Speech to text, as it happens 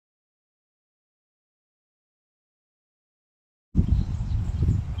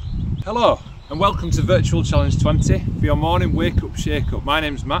Hello and welcome to Virtual Challenge 20 for your morning wake up shake up. My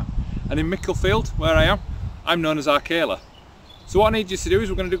name's Matt and in Micklefield, where I am, I'm known as Arcala. So what I need you to do is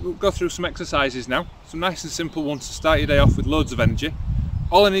we're going to go through some exercises now, some nice and simple ones to start your day off with loads of energy.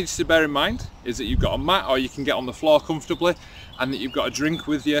 All I need you to bear in mind is that you've got a mat, or you can get on the floor comfortably, and that you've got a drink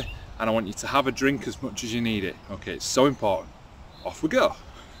with you, and I want you to have a drink as much as you need it. Okay, it's so important. Off we go.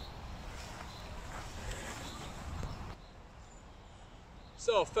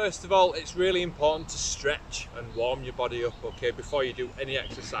 So first of all, it's really important to stretch and warm your body up, okay, before you do any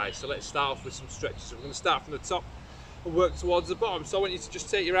exercise. So let's start off with some stretches. So we're going to start from the top and work towards the bottom. So I want you to just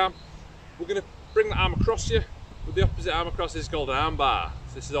take your arm, we're going to bring the arm across you, with the opposite arm across. This is called an arm bar.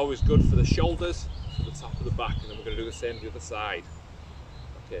 So this is always good for the shoulders, for the top of the back, and then we're going to do the same to the other side.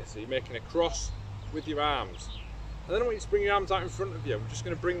 Okay, so you're making a cross with your arms. And then I want you to bring your arms out in front of you. We're just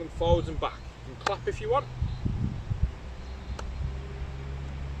going to bring them forwards and back. You can clap if you want.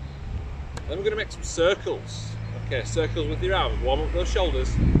 Then we're going to make some circles. Okay, circles with your arms. Warm up those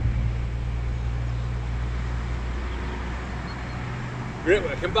shoulders. Great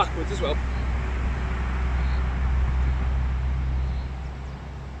work, and backwards as well.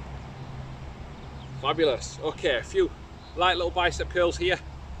 Fabulous. Okay, a few light little bicep curls here.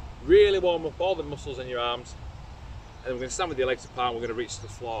 Really warm up all the muscles in your arms. And then we're going to stand with your legs apart. We're going to reach to the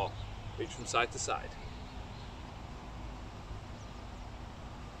floor. Reach from side to side.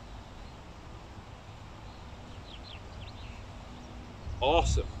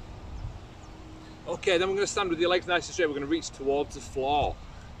 Awesome. Okay, then we're going to stand with your legs nice and straight. We're going to reach towards the floor.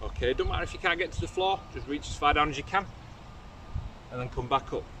 Okay, don't matter if you can't get to the floor, just reach as far down as you can and then come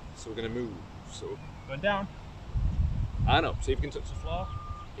back up. So we're going to move. So going down and up. See if you can touch the floor.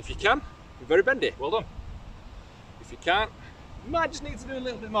 If you can, you're very bendy. Well done. If you can't, you might just need to do a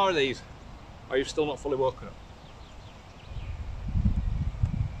little bit more of these, or you've still not fully woken up.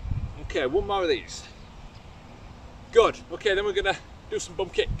 Okay, one more of these. Good. Okay, then we're going to do some bum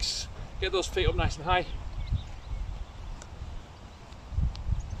kicks. Get those feet up nice and high.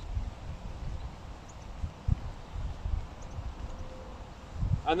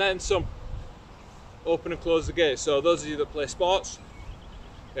 And then some open and close the gate. So those of you that play sports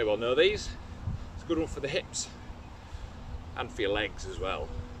may well know these. It's a good one for the hips and for your legs as well.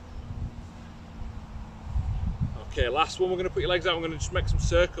 Okay, last one, we're going to put your legs out. We're going to just make some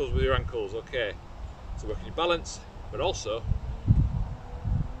circles with your ankles. Okay, so working your balance, but also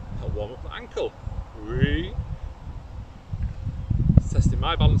help warm up the ankle. It's testing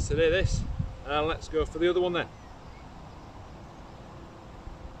my balance today, this. And let's go for the other one then.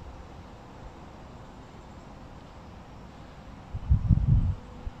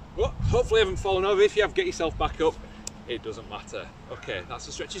 Well, hopefully I haven't fallen over. If you have, get yourself back up. It doesn't matter. Okay, that's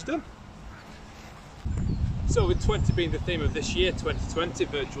the stretches done. So with 20 being the theme of this year, 2020,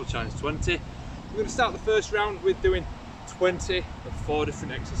 Virtual Challenge 20, we're going to start the first round with doing 20 of 4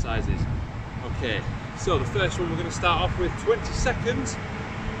 different exercises. Okay, so the first one we're going to start off with 20 seconds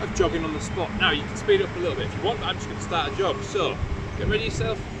of jogging on the spot. Now you can speed up a little bit if you want, but I'm just going to start a jog. So get ready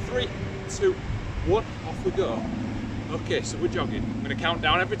yourself, 3, 2, 1, off we go. Okay, so we're jogging. I'm going to count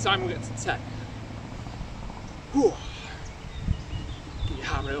down every time we get to 10. Whew. Get your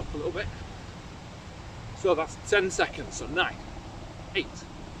heart rate up a little bit. So that's 10 seconds. So 9, 8,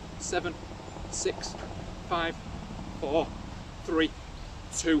 7, 6, 5, 4, 3,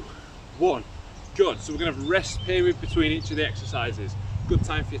 2, 1. Good. So we're going to have a rest period between each of the exercises. Good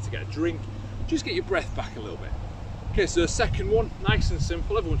time for you to get a drink. Just get your breath back a little bit. Okay, so the second one, nice and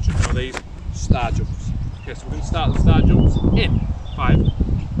simple. Everyone should know these. Star jumps. Okay, so we're going to start the star jumps in 5,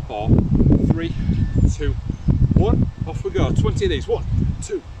 4, 3, 2, 1. Off we go. 20 of these. 1,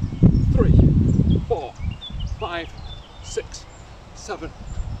 2, 3, 4, 5, 6, 7,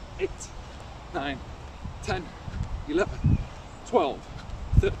 8, 9, 10, 11, 12,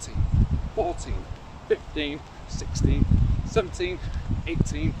 13, 14, 15, 16, 17,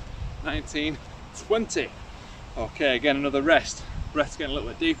 18, 19, 20. Okay, again, another rest. Breath's getting a little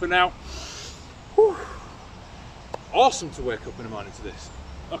bit deeper now. Whew. Awesome to wake up in the morning to this.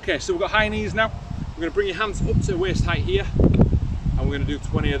 Okay, so we've got high knees now. We're going to bring your hands up to waist height here, and we're going to do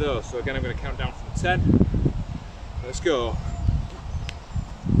 20 of those. So again, I'm going to count down from 10. Let's go.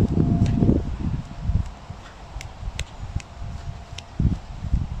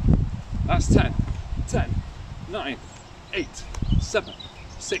 That's 10, 10, 9, 8, 7,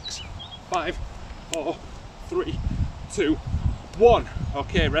 6, 5, 4, 3, 2, 1.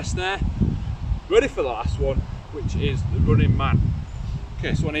 Okay, rest there. Ready for the last one, which is the running man.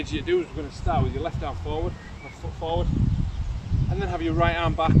 Okay, so what I need you to do is we're going to start with your left arm forward, left foot forward, and then have your right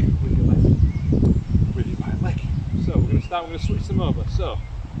arm back with your right leg. So we're going to start, we're going to switch them over. So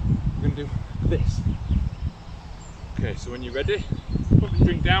we're going to do this. Okay, so when you're ready, put the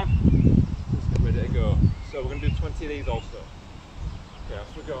drink down, just ready to go. So we're going to do 20 of these also. Okay,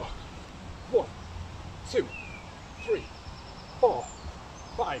 off we go. 1, 2, 3, 4,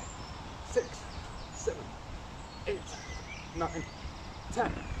 5, 6, 7, 8, 9,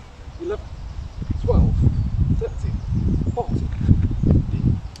 10, 11, 12, 13, 14,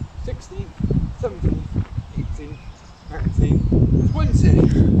 15, 16, 17, 18, 19, 20.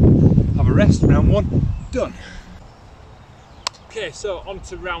 Have a rest, round 1, done. Okay, so on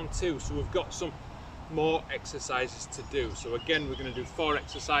to round 2. So we've got some more exercises to do. So again, we're going to do 4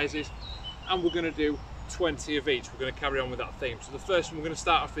 exercises and we're going to do 20 of each. We're going to carry on with that theme. So the first one we're going to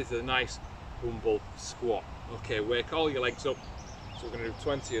start off with is a nice humble squat. Okay, wake all your legs up. So we're going to do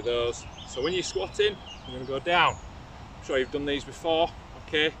 20 of those. So when you're squatting, you're going to go down. I'm sure you've done these before.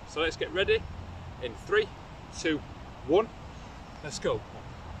 Okay, so let's get ready. In 3, 2, 1. Let's go. 1,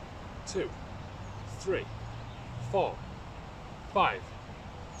 2, 3, 4, 5,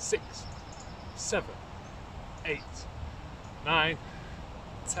 6, 7, 8, 9,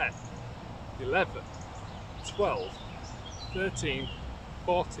 10, 11, 12, 13,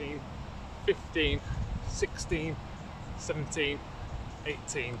 14, 15, 16, 17,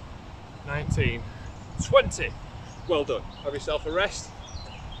 18, 19, 20. Well done. Have yourself a rest.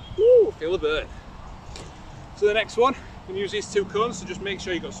 Woo, feel the burn. So the next one, you can use these 2 cones, so just make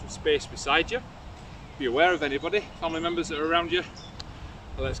sure you've got some space beside you. Be aware of anybody, family members that are around you.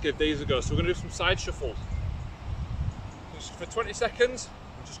 And let's give these a go. So we're going to do some side shuffles. Just for 20 seconds,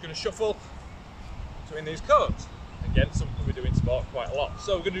 I'm just going to shuffle between these cones. Again, something we do in sport quite a lot.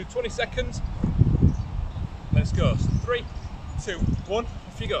 So we're going to do 20 seconds. Let's go. So 3, 2, 1,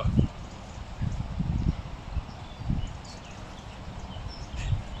 off you go.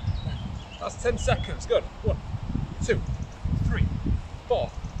 That's 10 seconds. Good. 1, 2, 3,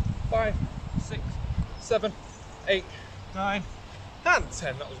 4, 5, 6, 7, 8, 9, and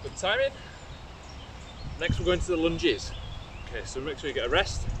 10. That was good timing. Next we're going to the lunges. Okay, so make sure you get a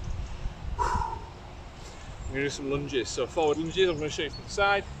rest. We're going to do some lunges. So forward lunges, I'm going to show you from the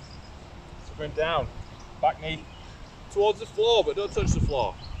side. So going down, back knee towards the floor, but don't touch the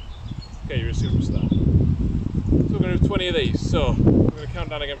floor. Okay, you're a superstar. So we're going to do 20 of these. So we're going to count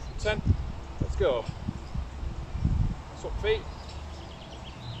down again from 10. Let's go. Swap feet.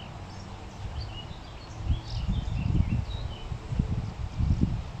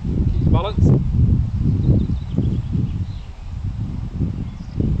 Keep balance.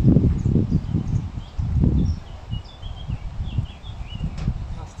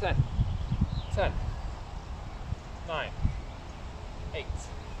 That's 10. 10. 9. 8.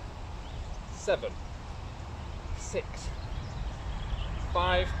 7. 6.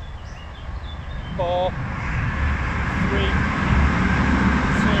 5. 4, 3, 2,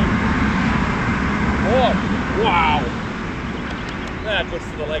 1. Wow! They're good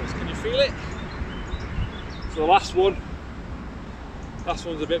for the legs. Can you feel it? So the last one's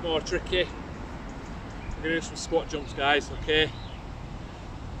a bit more tricky. We're going to do some squat jumps, guys, okay?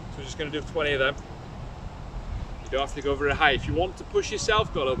 So we're just going to do 20 of them. You don't have to go very high. If you want to push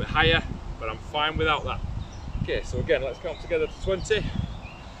yourself, go a little bit higher, but I'm fine without that. Okay, so again, let's count together to 20.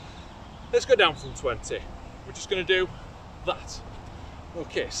 Let's go down from 20. We're just going to do that.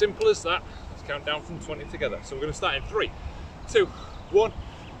 Okay, simple as that. Let's count down from 20 together. So we're going to start in 3, 2, 1,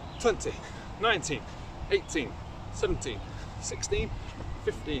 20, 19, 18, 17, 16,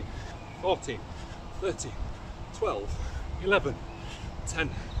 15, 14, 13, 12, 11, 10,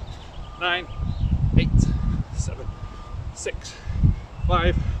 9, 8, 7, 6,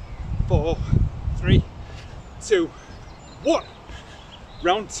 5, 4, 3, 2, 1.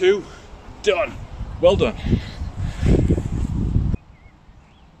 Round 2. Done. Well done.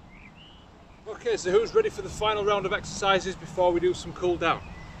 Okay, so who's ready for the final round of exercises before we do some cool down?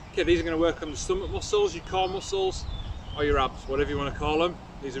 Okay, these are going to work on the stomach muscles, your core muscles, or your abs, whatever you want to call them.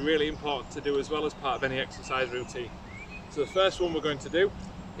 These are really important to do as well as part of any exercise routine. So the first one we're going to do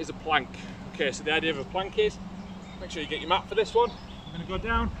is a plank. Okay, so the idea of a plank is, make sure you get your mat for this one. I'm going to go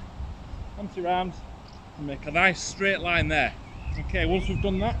down onto your arms and make a nice straight line there. Okay, once we've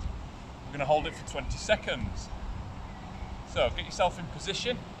done that, we're going to hold it for 20 seconds. So get yourself in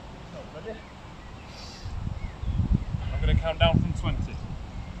position. Ready? I'm going to count down from 20.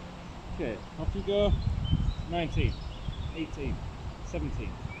 Okay, off you go. 19, 18, 17,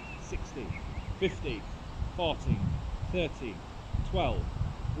 16, 15, 14, 13, 12,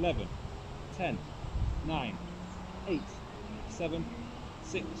 11, 10, 9, 8, 7,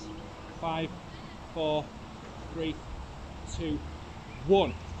 6, 5, 4, 3, 2,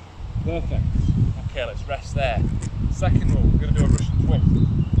 1. Perfect. Okay, let's rest there. Second one, we're going to do a Russian twist.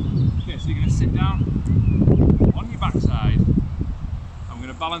 Okay, so you're going to sit down on your backside. I'm going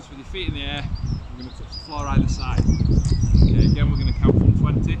to balance with your feet in the air. I'm going to touch the floor either side. Okay, again we're going to count from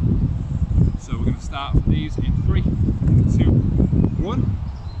 20. So we're going to start for these in 3, 2, 1.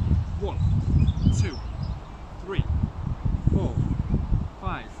 1, 2, 3, 4,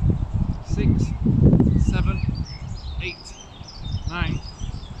 5, 6, 7, 8, 9,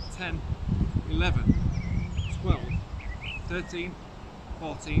 10, 11, 12, 13,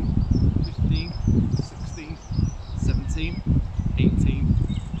 14, 15, 16, 17, 18,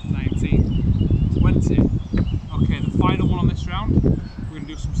 19, 20. Okay, the final one on this round, we're going to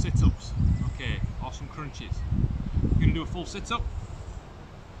do some sit-ups, okay, or some crunches. We're going to do a full sit-up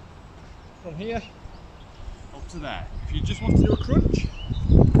from here up to there. If you just want to do a crunch,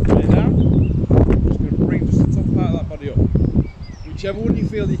 lay down. I'm just going to bring just the top part of that body up. Whichever one you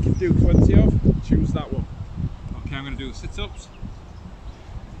feel you can do 20 of, choose that one. Okay, I'm going to do the sit-ups.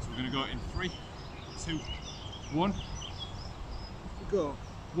 So we're going to go in 3, 2, 1. Go.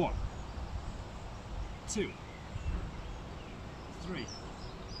 1, 2, 3,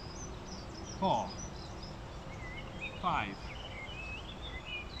 4, 5,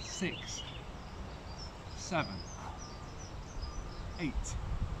 6, 7, 8,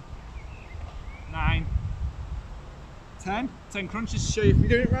 9, 10. 10 crunches to show you if you're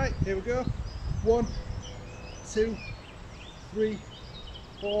doing it right. Here we go. 1, 2, 3,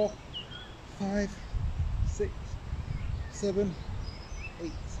 4, 5, 6, 7,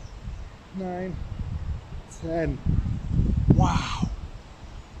 8, 9, 10. Wow.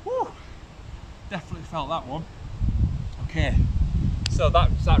 Woo. Definitely felt that one. Okay, so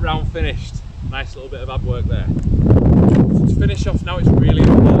that's that round finished. Nice little bit of ab work there. So to finish off now, it's really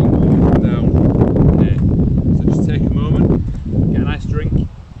important when you come down. Okay, so just take a moment, get a nice drink.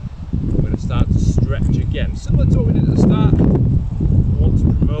 We're going to start to stretch again, similar to what we did at the start. We want to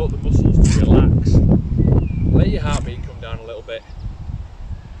promote the muscles to relax. Let your heartbeat come down a little bit.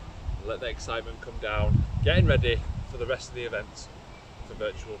 Let the excitement come down. Getting ready for the rest of the events for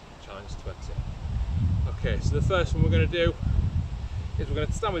Virtual Challenge 20. Okay, so the first one we're going to do is we're going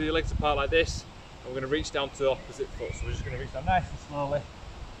to stand with your legs apart like this, and we're going to reach down to the opposite foot. So we're just going to reach down nice and slowly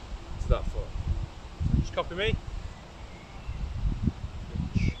to that foot. So just copy me.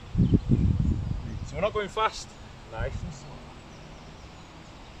 Reach. So we're not going fast, nice and slow.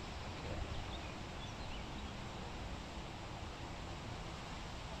 Okay.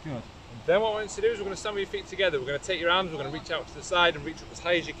 Good. And then what we're going to do is we're going to stand with your feet together. We're going to take your arms, we're going to reach out to the side and reach up as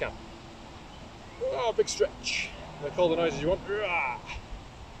high as you can. Oh, big stretch. Make all the noises you want.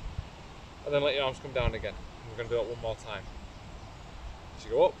 And then let your arms come down again. We're going to do that one more time. So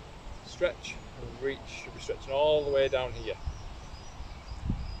you go up, stretch, and reach. You'll be stretching all the way down here.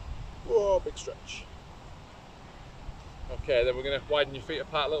 Whoa, big stretch. Okay, then we're going to widen your feet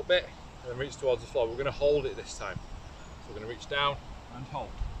apart a little bit and then reach towards the floor. We're going to hold it this time. So we're going to reach down and hold.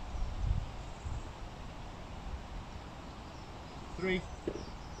 3,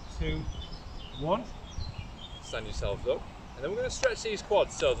 2, 1. Stand yourselves up, and then we're going to stretch these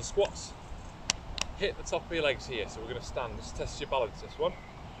quads. So the squats hit the top of your legs here, so we're going to stand. This tests your balance, this one.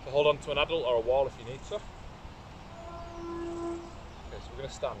 So hold on to an adult or a wall if you need to. Okay, so we're going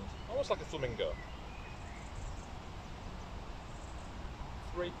to stand almost like a flamingo.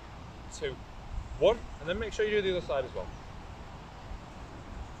 3, 2, 1, and then make sure you do the other side as well.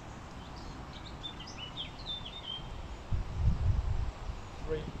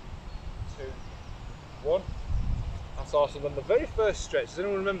 3, 2, 1. That's awesome. Then the very first stretch, does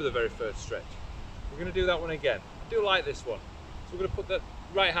anyone remember the very first stretch? We're going to do that one again. I do like this one. So we're going to put the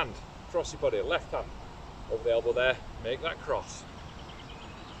right hand across your body, left hand over the elbow there, make that cross.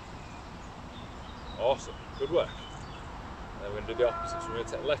 Awesome, good work. And then we're going to do the opposite. So we're going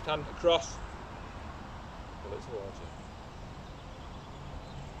to take the left hand across, pull it towards you.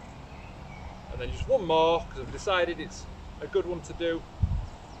 And then just one more, because I've decided it's a good one to do.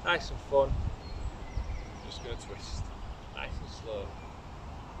 Nice and fun. Just going to twist, nice and slow.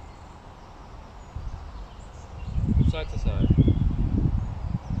 From side to side.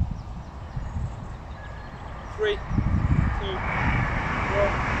 3, 2, 1.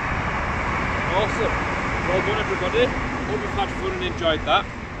 Awesome. Well done, everybody. Hope you've had fun and enjoyed that.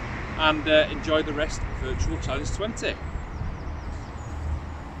 And enjoy the rest of Virtual Challenge 20.